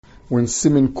We're in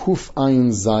Siman Kuf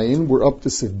Ayin Zayin. We're up to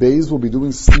Sif Beis. We'll be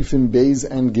doing Sifim Beis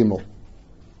and Gimel.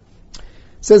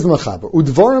 Says the Machaber,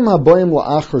 Udvarim habayim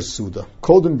la'achar Suda,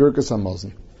 Kodem Birkas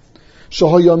HaMazon.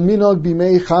 Shahaya minag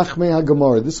bimei chachmei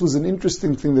haGemara. This was an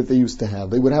interesting thing that they used to have.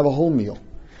 They would have a whole meal.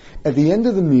 At the end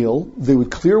of the meal, they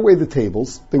would clear away the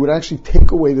tables. They would actually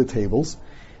take away the tables.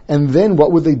 And then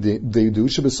what would they do?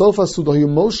 Shebesof HaSuda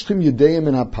hayomoshchim yedeyim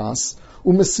in hapas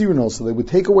umesirno. So they would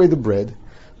take away the bread.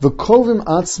 V'kovim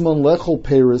atzman lechol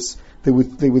peris. They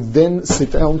would then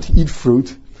sit down to eat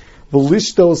fruit.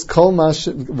 V'lishtos kol mash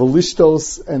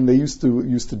v'lishtos, and they used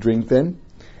to drink then.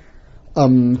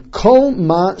 Kol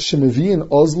ma shemeviin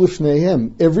oz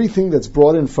lifneihem. Everything that's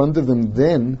brought in front of them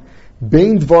then.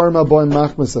 Bein dvarim habayim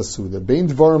machmas asuda. Bein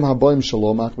dvarim habayim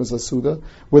shalom machmas asuda.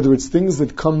 Whether it's things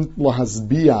that come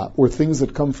lahazbia or things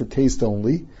that come for taste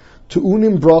only.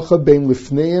 Tu'unim bracha bein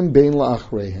lifneihem bein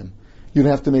laachreihem. You'd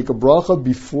have to make a bracha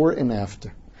before and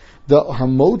after. The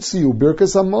hamotzi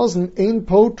ubirkas hamazon ein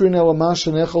potrin el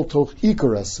amashenechel toch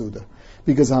ikar asuda,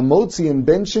 because hamotzi and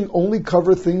benching only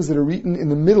cover things that are eaten in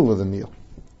the middle of the meal.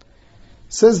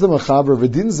 Says the Machaber,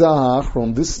 v'din zah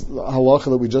ha'achron, this halacha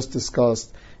that we just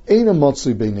discussed, ein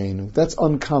amotzui beineinu. That's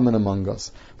uncommon among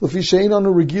us.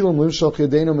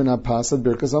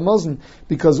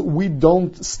 Because we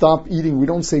don't stop eating. We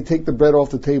don't say, take the bread off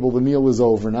the table, the meal is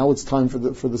over. Now it's time for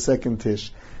the second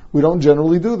tish. We don't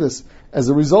generally do this. As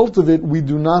a result of it, we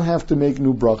do not have to make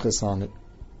new brachas on it.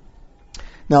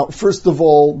 Now, first of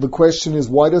all, the question is,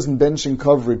 why doesn't benching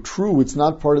cover it? True, it's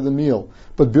not part of the meal.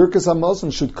 But Birkas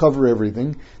HaMazon should cover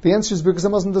everything. The answer is Birkas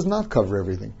HaMazon does not cover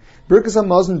everything. Birkas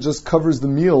HaMazon just covers the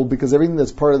meal because everything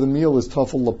that's part of the meal is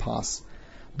tafel lapas.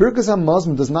 Birkas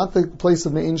HaMazon does not take the place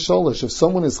of Me'ein Shalosh. If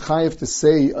someone is chayiv to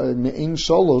say Me'ein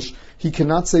Shalosh, he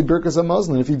cannot say Birkas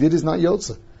HaMazon. If he did, he's not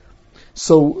Yotze.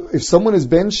 So, if someone is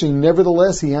benching,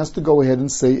 nevertheless, he has to go ahead and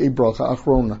say a bracha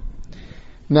achrona.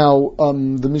 Now,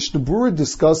 the Mishnah Berurah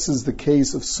discusses the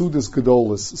case of Sudas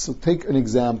Gedolos. So take an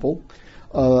example,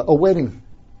 a wedding.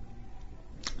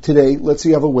 Today, let's say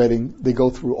you have a wedding, they go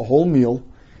through a whole meal,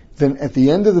 then at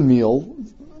the end of the meal,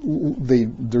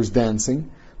 there's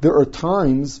dancing. There are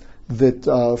times that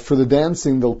for the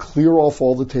dancing, they'll clear off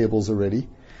all the tables already,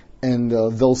 and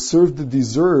they'll serve the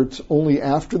dessert only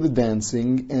after the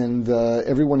dancing, and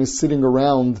everyone is sitting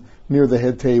around near the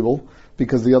head table,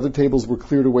 because the other tables were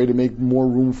cleared away to make more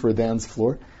room for a dance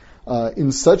floor.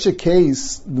 In such a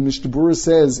case, the Mishnah Berurah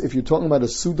says, if you're talking about a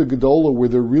Suda Gedola where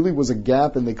there really was a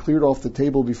gap and they cleared off the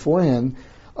table beforehand,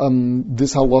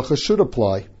 this halacha should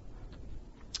apply.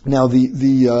 Now, the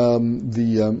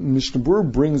Mishnah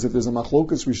Berurah brings that there's a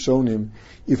machlokas rishonim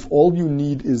if all you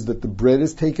need is that the bread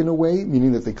is taken away,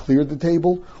 meaning that they cleared the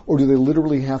table, or do they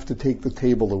literally have to take the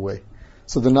table away?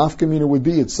 So the nafkamina would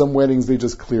be, at some weddings they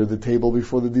just clear the table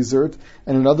before the dessert,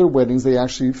 and in other weddings they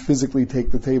actually physically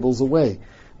take the tables away.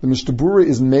 The Mishnah Berurah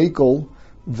is makel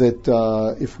that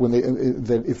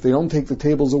if they don't take the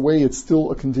tables away, it's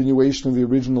still a continuation of the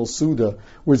original Suda.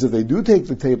 Whereas if they do take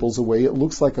the tables away, it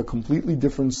looks like a completely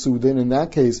different Suda, and in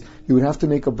that case, you would have to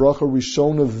make a bracha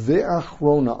rishona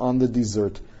ve'achrona on the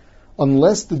dessert.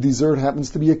 Unless the dessert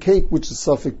happens to be a cake, which is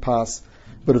suffix pas.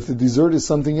 But if the dessert is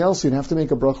something else, you'd have to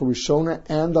make a bracha rishona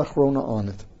and achrona on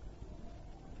it.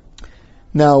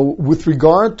 Now, with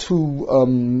regard to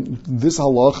this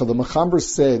halacha, the Mechaber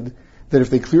said that if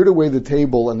they cleared away the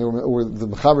table, or the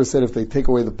Mechaber said if they take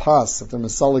away the pas, if they're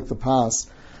masalik the pas,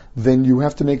 then you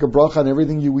have to make a bracha on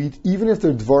everything you eat, even if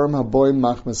they're dvarim haboim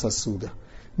machmes hasuda.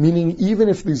 Meaning, even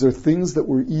if these are things that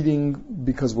we're eating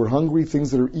because we're hungry, things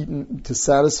that are eaten to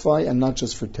satisfy and not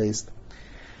just for taste.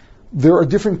 There are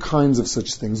different kinds of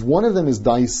such things. One of them is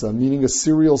daisa, meaning a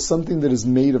cereal, something that is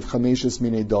made of chameshes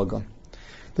minei dagan.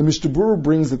 The Mishnah Berurah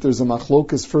brings that there's a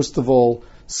machlokas. First of all,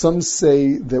 some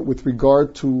say that with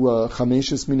regard to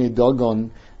chameshes minei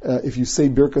dagan, if you say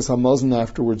birkas hamazon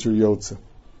afterwards, you're yotze,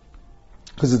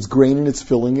 because it's grain and it's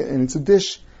filling and it's a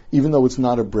dish, even though it's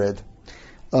not a bread.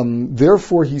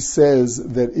 Therefore, he says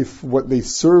that if what they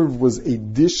served was a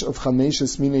dish of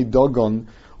chameshes minei dagan,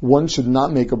 one should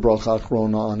not make a bracha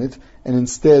achrona on it, and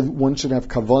instead one should have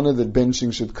kavanah that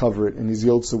benching should cover it, and he's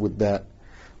yotze with that.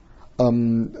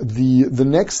 The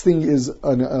next thing is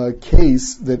a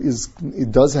case that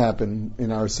it does happen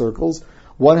in our circles.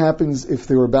 What happens if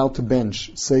they were about to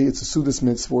bench? Say it's a Sudas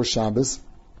mitzvah or Shabbos.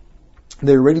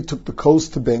 They already took the kos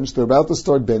to bench. They're about to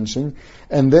start benching,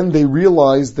 and then they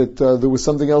realized that there was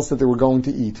something else that they were going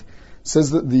to eat. Says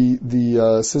that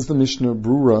says the Mishnah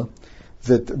Berurah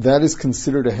that is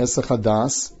considered a hesach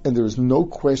hadas, and there is no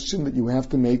question that you have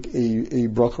to make a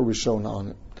bracha rishona on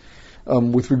it.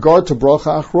 With regard to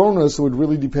bracha achrona, so it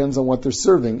really depends on what they're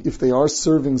serving. If they are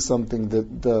serving something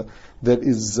that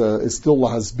is still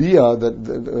lahasbia,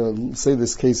 that say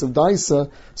this case of daisa,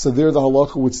 so there the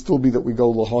halacha would still be that we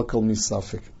go lahakal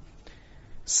misafik.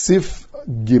 Sif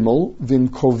gimel vim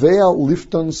kovea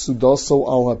lifton sudaso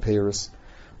al haperis.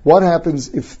 What happens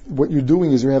if what you're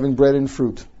doing is you're having bread and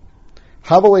fruit?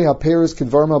 Havale haperis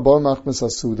kidvar mabar machmas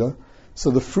asuda. So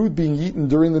the fruit being eaten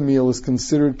during the meal is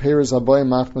considered peres habayim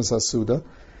machmas asuda.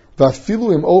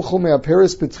 Vafilu im ochel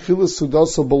me'aperes betchilas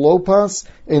sudaso belopas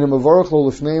einem avarach lo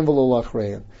lifneim v'lo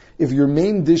lachreim. If your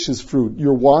main dish is fruit,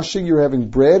 you're washing, you're having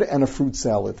bread and a fruit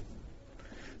salad.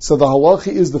 So the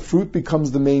halacha is the fruit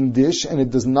becomes the main dish and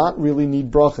it does not really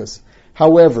need brachas.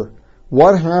 However,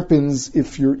 what happens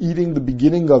if you're eating the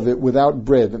beginning of it without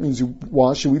bread? That means you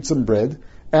wash, you eat some bread.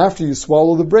 After you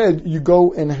swallow the bread, you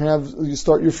go and you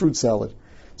start your fruit salad.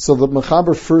 So the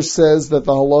Mechaber first says that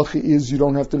the halacha is you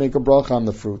don't have to make a bracha on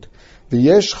the fruit. The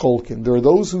yesh cholkin, there are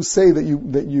those who say that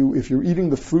you if you're eating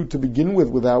the fruit to begin with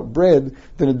without bread,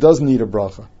 then it does need a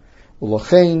bracha.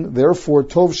 Therefore,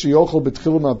 tov sheyochel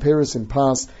betchilim aperis in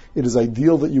pas. It is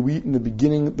ideal that you eat in the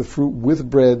beginning the fruit with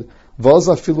bread. Vaz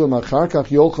afilu macharkach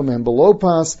yochel mehem below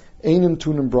pas einim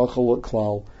tunim bracha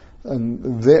klal.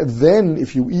 And then,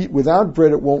 if you eat without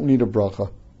bread, it won't need a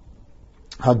bracha.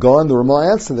 Hagar and the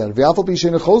Ramah adds to that. Since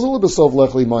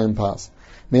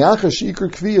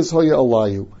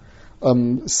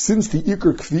the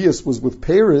ikr kviyas was with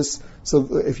Paris,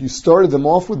 so if you started them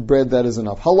off with bread, that is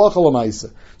enough. Halacha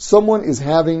l'maisa. Someone is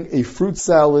having a fruit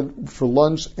salad for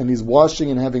lunch and he's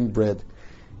washing and having bread.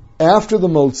 After the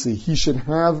motzi, he should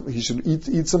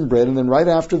eat some bread, and then right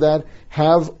after that,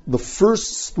 have the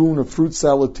first spoon of fruit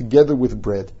salad together with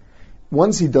bread.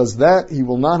 Once he does that, he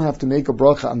will not have to make a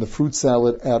bracha on the fruit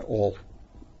salad at all.